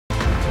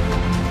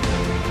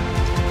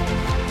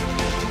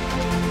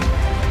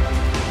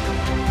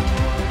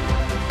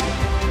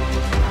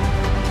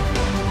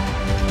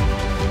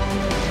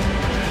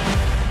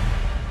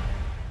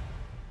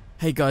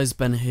Hey guys,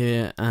 Ben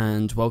here,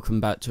 and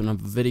welcome back to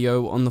another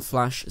video on The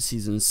Flash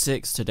Season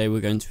 6. Today we're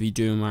going to be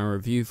doing my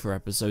review for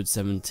episode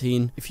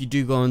 17. If you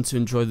do go on to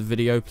enjoy the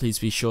video, please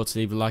be sure to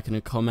leave a like and a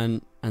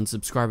comment, and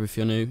subscribe if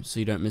you're new, so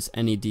you don't miss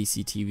any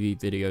DCTV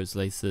videos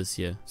later this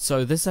year.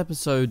 So this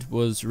episode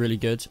was really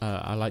good.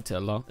 I liked it a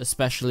lot,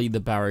 especially the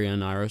Barry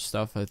and Iris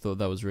stuff. I thought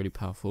that was really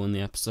powerful in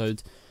the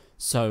episode.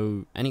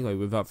 So anyway,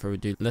 without further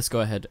ado, let's go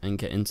ahead and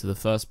get into the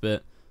first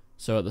bit.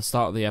 So at the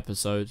start of the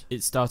episode,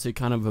 it started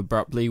kind of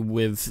abruptly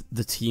with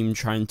the team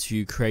trying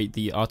to create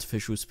the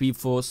artificial speed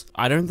force.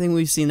 I don't think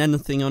we've seen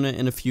anything on it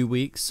in a few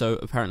weeks, so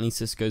apparently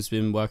Cisco's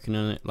been working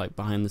on it like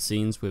behind the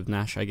scenes with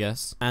Nash, I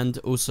guess. And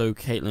also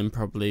Caitlin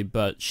probably,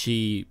 but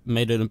she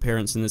made an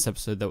appearance in this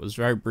episode that was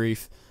very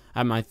brief. I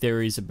have my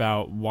theories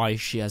about why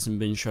she hasn't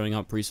been showing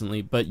up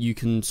recently, but you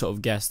can sort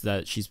of guess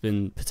that she's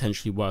been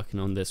potentially working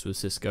on this with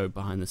Cisco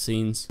behind the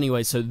scenes.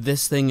 Anyway, so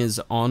this thing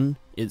is on,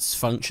 it's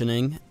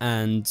functioning,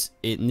 and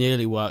it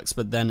nearly works,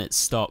 but then it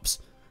stops,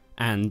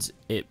 and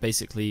it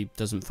basically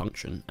doesn't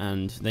function,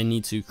 and they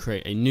need to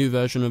create a new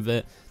version of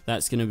it.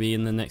 That's going to be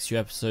in the next few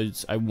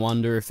episodes. I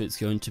wonder if it's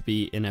going to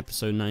be in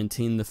episode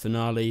 19, the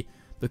finale,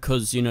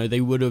 because, you know,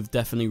 they would have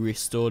definitely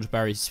restored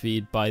Barry's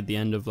speed by the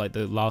end of, like,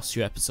 the last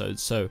few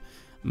episodes, so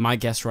my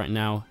guess right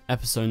now,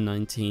 episode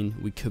 19,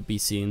 we could be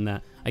seeing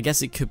that. I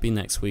guess it could be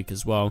next week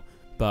as well,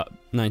 but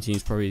 19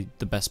 is probably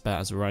the best bet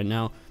as of right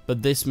now.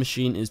 But this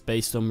machine is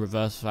based on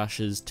Reverse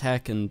Flash's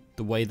tech and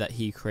the way that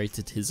he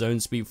created his own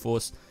Speed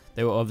Force.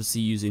 They were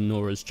obviously using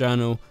Nora's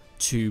journal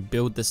to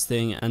build this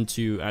thing and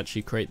to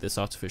actually create this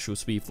artificial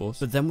Speed Force.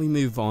 But then we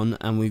move on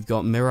and we've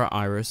got Mirror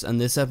Iris, and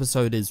this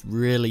episode is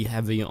really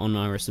heavy on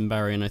Iris and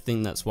Barry, and I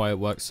think that's why it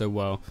works so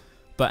well.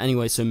 But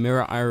anyway, so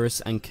Mirror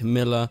Iris and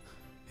Camilla,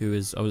 who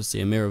is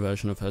obviously a mirror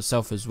version of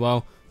herself as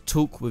well,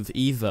 talk with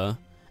Eva,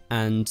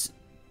 and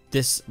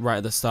this right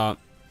at the start,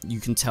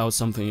 you can tell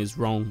something is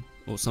wrong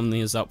or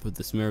something is up with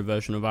this mirror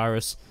version of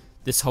Iris.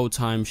 This whole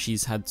time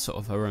she's had sort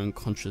of her own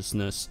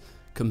consciousness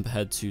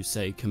compared to,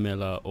 say,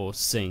 Camilla or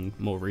Singh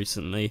more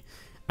recently,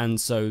 and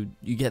so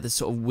you get this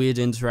sort of weird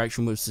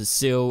interaction with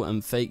Cecile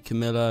and fake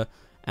Camilla,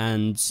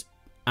 and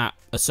at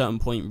a certain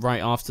point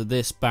right after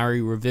this,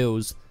 Barry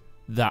reveals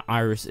that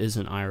Iris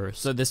isn't Iris.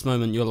 So at this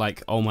moment you're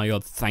like, oh my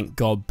god, thank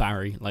god,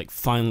 Barry, like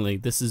finally.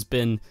 This has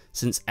been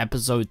since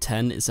episode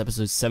 10, it's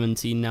episode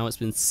 17 now, it's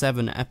been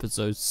 7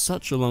 episodes,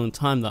 such a long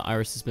time that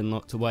Iris has been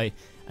locked away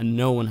and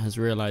no one has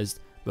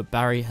realized, but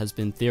Barry has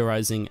been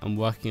theorizing and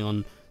working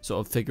on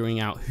sort of figuring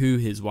out who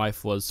his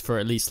wife was for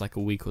at least like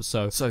a week or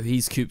so. So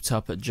he's cooped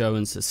up at Joe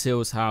and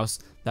Cecile's house,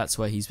 that's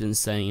where he's been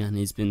staying, and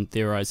he's been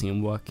theorizing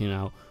and working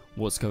out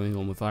what's going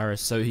on with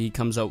Iris. So he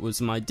comes up with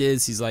some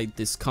ideas. He's like,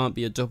 this can't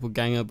be a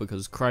doppelganger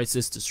because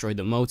Crisis destroyed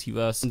the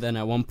multiverse. And then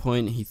at one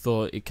point he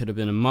thought it could have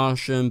been a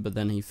Martian, but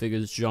then he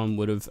figures John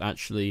would have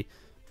actually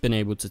been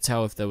able to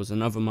tell if there was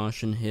another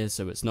Martian here,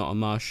 so it's not a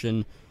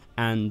Martian.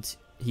 And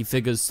he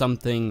figures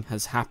something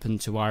has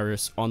happened to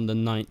Iris on the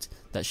night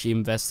that she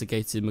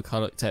investigated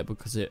McCulloch Tech,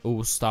 because it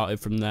all started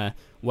from there,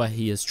 where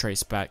he is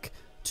traced back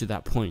to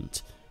that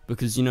point.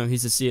 Because, you know,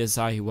 he's a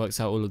CSI, he works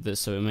out all of this,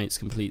 so it makes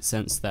complete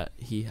sense that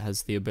he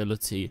has the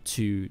ability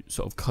to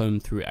sort of comb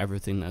through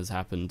everything that has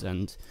happened,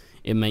 and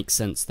it makes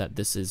sense that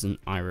this isn't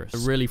Iris.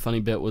 A really funny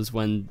bit was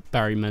when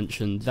Barry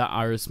mentioned that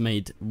Iris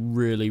made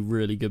really,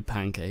 really good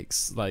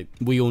pancakes. Like,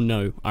 we all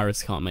know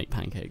Iris can't make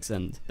pancakes,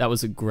 and that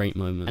was a great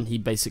moment. And he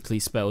basically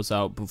spells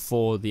out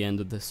before the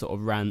end of this sort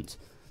of rant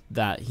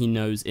that he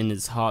knows in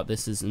his heart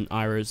this isn't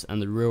Iris,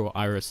 and the real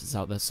Iris is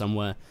out there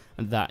somewhere,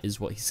 and that is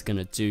what he's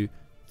gonna do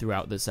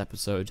throughout this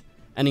episode.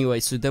 Anyway,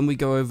 so then we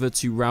go over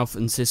to Ralph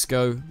and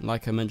Cisco.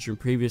 Like I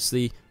mentioned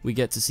previously, we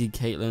get to see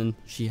Caitlin.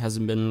 She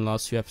hasn't been in the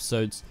last few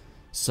episodes,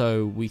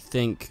 so we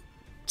think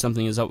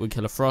something is up with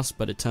Killer Frost,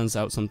 but it turns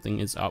out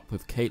something is up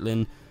with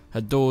Caitlin.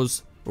 Her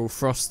doors are all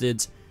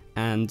frosted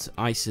and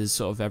ice is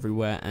sort of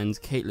everywhere, and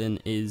Caitlin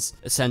is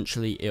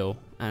essentially ill,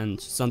 and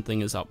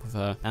something is up with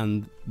her,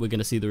 and we're going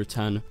to see the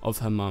return of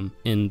her mum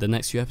in the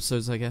next few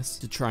episodes, I guess,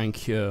 to try and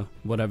cure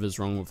whatever's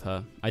wrong with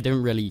her. I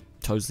didn't really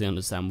totally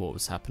understand what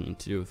was happening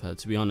to do with her,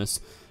 to be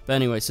honest. But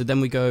anyway, so then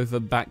we go over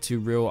back to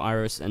real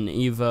Iris and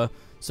Eva.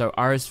 So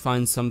Iris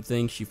finds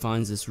something, she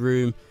finds this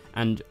room,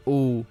 and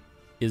all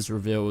is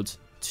revealed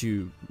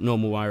to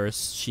normal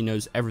Iris. She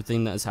knows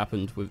everything that has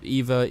happened with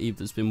Eva.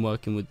 Eva's been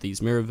working with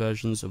these mirror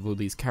versions of all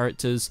these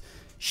characters.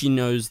 She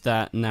knows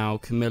that now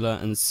Camilla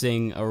and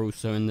Singh are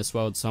also in this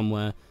world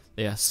somewhere.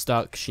 They are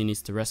stuck. She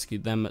needs to rescue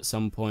them at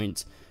some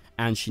point.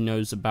 And she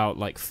knows about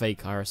like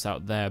fake Iris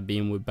out there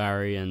being with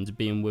Barry and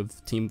being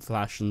with Team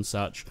Flash and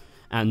such.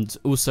 And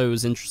also it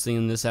was interesting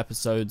in this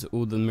episode,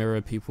 all the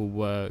mirror people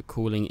were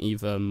calling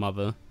Eva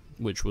Mother,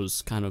 which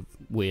was kind of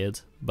weird,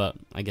 but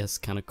I guess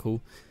kind of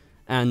cool.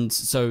 And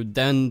so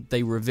then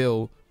they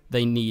reveal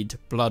they need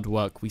blood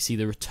work. We see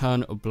the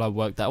return of blood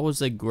work. That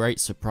was a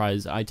great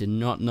surprise. I did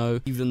not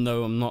know, even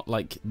though I'm not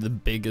like the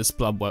biggest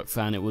blood work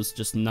fan, it was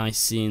just nice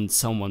seeing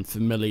someone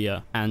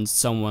familiar and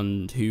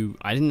someone who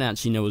I didn't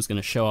actually know was going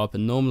to show up.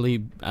 And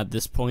normally at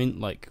this point,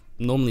 like,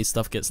 normally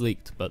stuff gets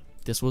leaked, but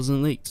this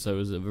wasn't leaked, so it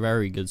was a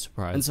very good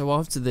surprise. And so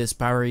after this,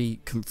 Barry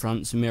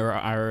confronts Mirror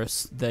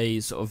Iris. They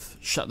sort of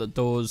shut the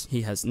doors.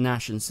 He has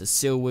Nash and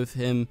Cecile with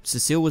him.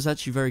 Cecile was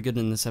actually very good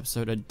in this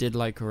episode. I did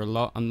like her a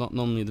lot. I'm not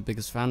normally the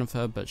biggest fan of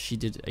her, but she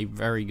did a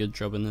very good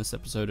job in this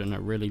episode, and I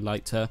really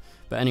liked her.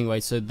 But anyway,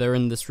 so they're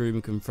in this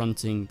room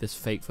confronting this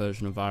fake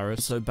version of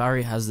Iris. So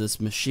Barry has this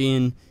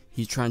machine.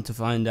 He's trying to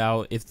find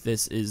out if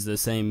this is the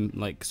same,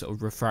 like, sort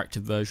of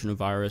refractive version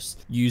of Iris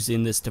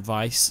using this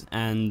device,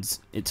 and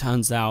it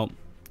turns out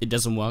it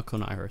doesn't work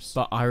on Iris.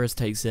 But Iris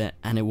takes it,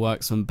 and it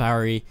works on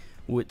Barry,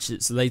 which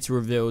it's later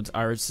revealed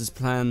Iris's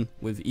plan.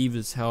 With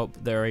Eva's help,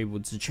 they're able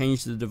to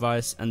change the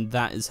device, and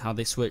that is how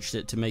they switched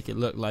it to make it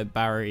look like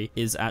Barry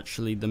is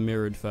actually the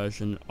mirrored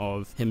version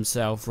of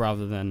himself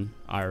rather than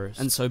Iris.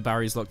 And so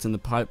Barry's locked in the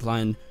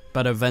pipeline.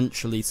 But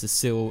eventually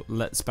Cecile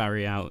lets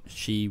Barry out.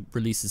 She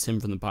releases him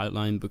from the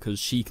pipeline because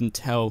she can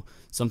tell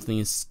something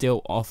is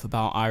still off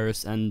about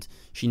Iris, and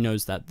she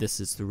knows that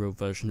this is the real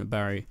version of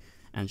Barry,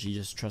 and she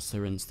just trusts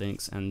her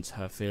instincts and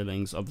her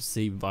feelings,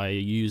 obviously by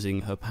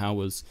using her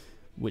powers,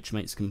 which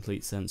makes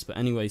complete sense. But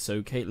anyway,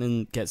 so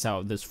Caitlin gets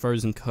out of this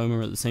frozen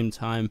coma at the same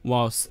time,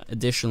 whilst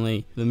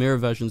additionally the mirror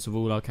versions of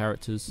all our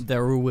characters,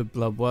 they're all with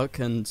Bloodwork,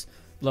 and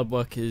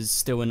Bloodwork is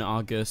still in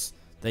Argus.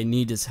 They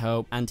need his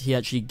help, and he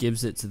actually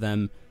gives it to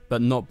them,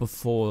 but not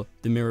before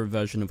the mirror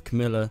version of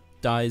Camilla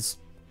dies,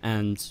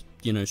 and,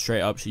 you know,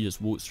 straight up she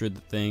just walks through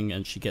the thing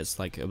and she gets,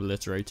 like,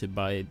 obliterated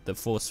by the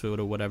force field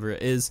or whatever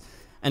it is.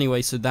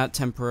 Anyway, so that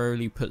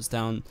temporarily puts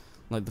down,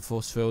 like, the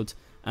force field,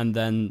 and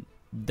then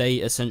they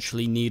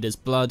essentially need his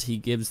blood. He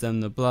gives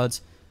them the blood,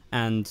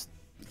 and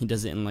he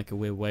does it in, like, a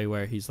weird way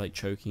where he's, like,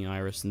 choking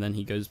Iris, and then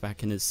he goes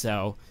back in his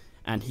cell,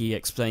 and he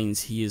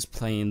explains he is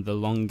playing the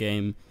long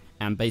game,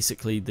 and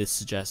basically this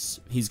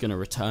suggests he's going to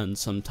return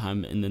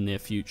sometime in the near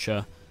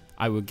future.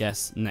 I would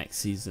guess next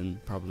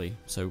season, probably.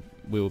 So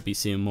we will be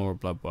seeing more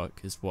of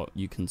Bloodwork, is what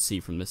you can see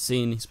from the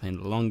scene. He's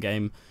playing the long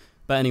game.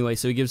 But anyway,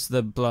 so he gives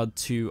the blood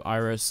to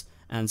Iris,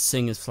 and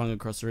Singh is flung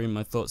across the room.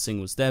 I thought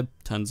Singh was dead.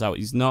 Turns out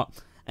he's not.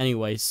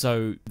 Anyway,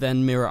 so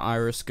then Mirror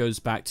Iris goes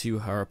back to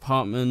her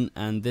apartment,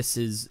 and this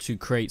is to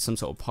create some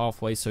sort of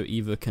pathway so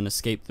Eva can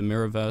escape the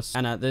Mirrorverse.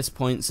 And at this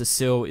point,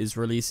 Cecile is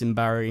releasing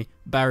Barry.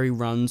 Barry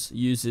runs,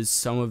 uses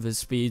some of his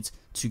speed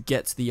to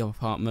get to the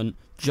apartment,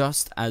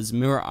 just as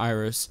Mirror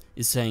Iris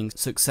is saying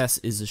success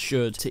is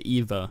assured to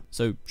Eva,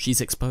 so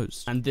she's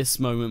exposed. And this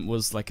moment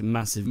was like a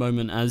massive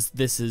moment, as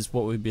this is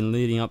what we've been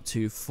leading up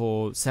to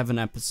for 7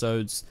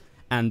 episodes,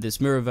 and this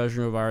mirror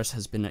version of Iris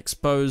has been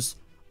exposed.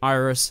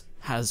 Iris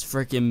has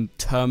freaking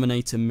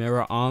Terminator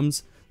mirror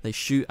arms. They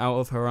shoot out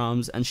of her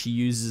arms, and she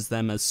uses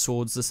them as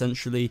swords,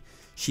 essentially.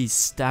 She's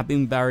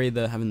stabbing Barry.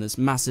 They're having this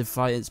massive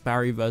fight. It's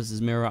Barry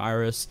versus Mirror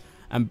Iris,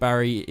 and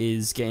Barry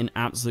is getting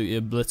absolutely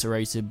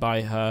obliterated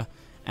by her,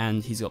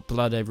 and he's got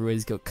blood everywhere.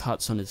 He's got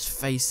cuts on his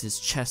face, his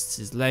chest,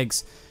 his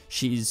legs.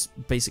 She's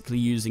basically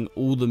using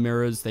all the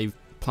mirrors. They've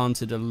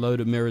planted a load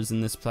of mirrors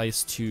in this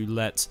place to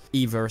let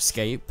Eva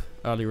escape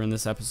earlier in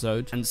this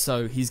episode, and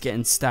so he's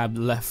getting stabbed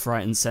left,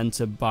 right, and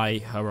center by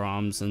her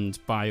arms and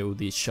by all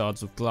these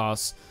shards of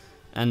glass.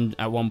 And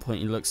at one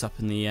point he looks up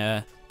in the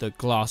air, the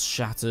glass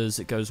shatters,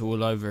 it goes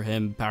all over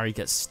him. Barry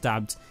gets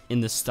stabbed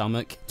in the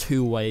stomach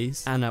 2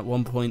 ways, and at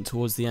one point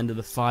towards the end of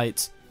the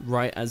fight,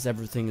 right as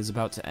everything is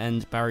about to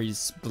end,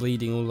 Barry's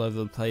bleeding all over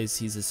the place.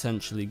 He's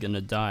essentially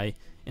gonna die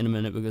in a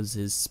minute because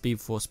his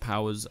Speed Force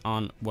powers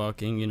aren't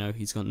working. You know,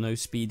 he's got no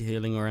speed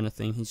healing or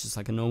anything. He's just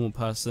like a normal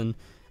person,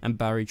 and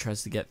Barry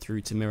tries to get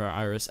through to Mirror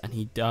Iris, and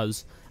he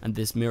does, and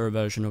this mirror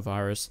version of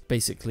Iris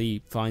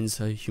basically finds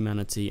her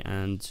humanity,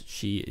 and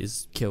she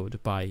is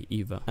killed by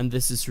Eva. And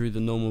this is through the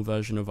normal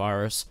version of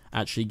Iris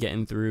actually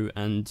getting through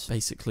and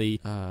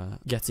basically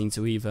getting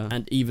to Eva.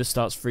 And Eva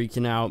starts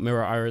freaking out,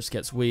 Mirror Iris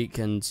gets weak,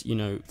 and, you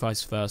know,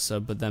 vice versa.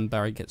 But then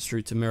Barry gets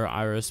through to Mirror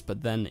Iris,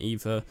 but then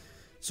Eva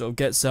sort of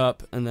gets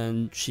up, and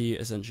then she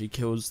essentially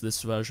kills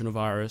this version of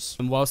Iris.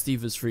 And whilst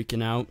Eva's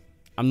freaking out,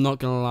 I'm not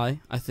gonna lie,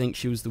 I think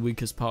she was the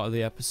weakest part of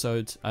the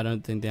episode. I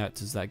don't think the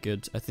actor's that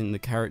good. I think the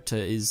character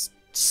is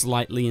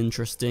slightly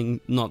interesting,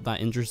 not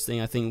that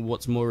interesting. I think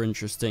what's more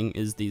interesting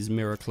is these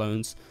mirror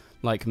clones.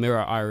 Like,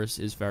 Mirror Iris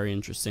is very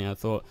interesting. I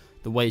thought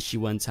the way she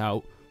went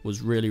out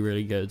was really,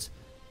 really good.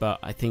 But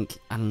I think,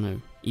 I don't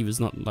know, Eva's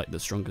not like the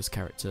strongest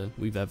character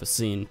we've ever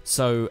seen.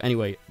 So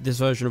anyway, this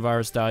version of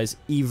Iris dies.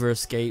 Eva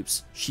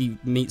escapes. She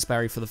meets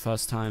Barry for the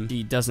first time.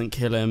 She doesn't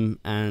kill him,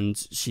 and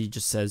she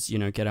just says, you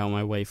know, get out of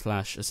my way,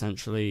 Flash,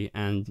 essentially.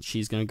 And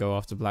she's going to go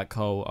after Black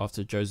Hole,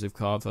 after Joseph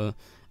Carver.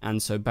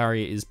 And so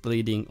Barry is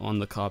bleeding on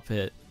the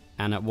carpet,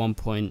 and at one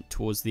point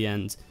towards the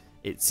end,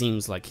 it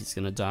seems like he's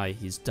going to die.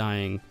 He's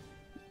dying.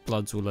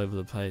 Blood's all over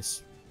the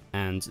place.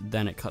 And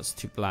then it cuts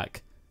to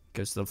black,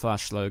 goes to the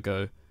Flash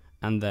logo,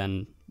 and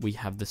then we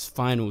have this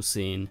final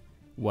scene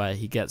where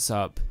he gets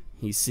up,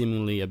 he's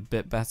seemingly a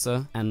bit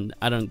better, and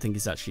I don't think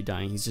he's actually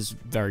dying, he's just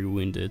very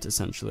wounded,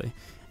 essentially.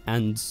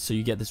 And so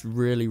you get this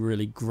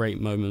really great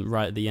moment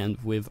right at the end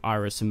with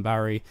Iris and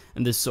Barry,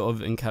 and this sort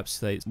of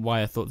encapsulates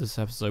why I thought this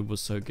episode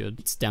was so good.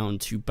 It's down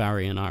to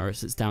Barry and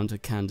Iris, it's down to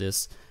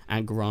Candace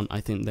and Grant.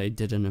 I think they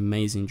did an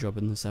amazing job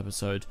in this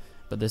episode,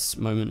 but this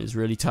moment is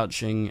really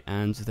touching,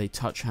 and they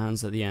touch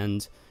hands at the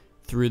end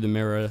through the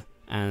mirror,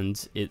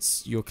 and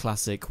it's your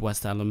classic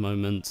West Allen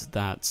moment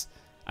that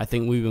I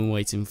think we've been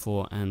waiting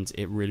for, and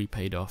it really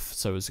paid off.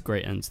 So it was a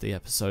great end to the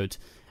episode.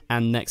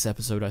 And next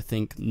episode, I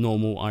think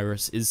normal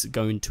Iris is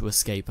going to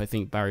escape. I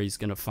think Barry's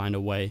going to find a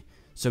way.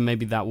 So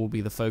maybe that will be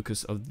the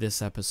focus of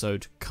this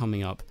episode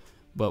coming up.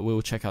 But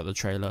we'll check out the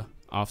trailer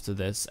after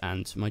this,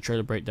 and my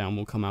trailer breakdown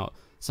will come out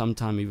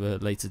sometime either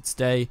later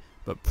today,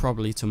 but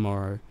probably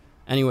tomorrow.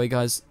 Anyway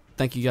guys,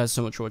 thank you guys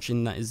so much for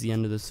watching. That is the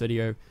end of this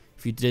video.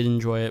 If you did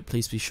enjoy it,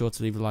 please be sure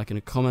to leave a like and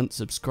a comment,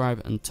 subscribe,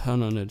 and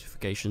turn on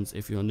notifications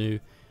if you're new.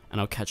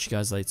 And I'll catch you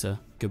guys later.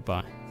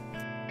 Goodbye.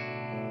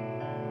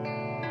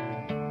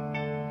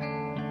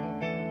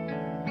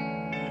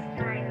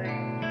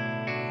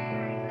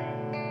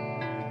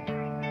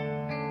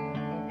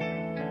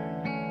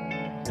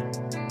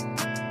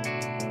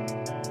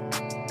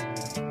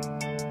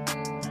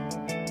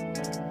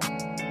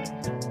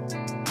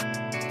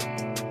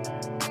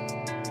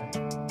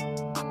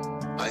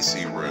 I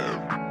see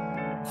red.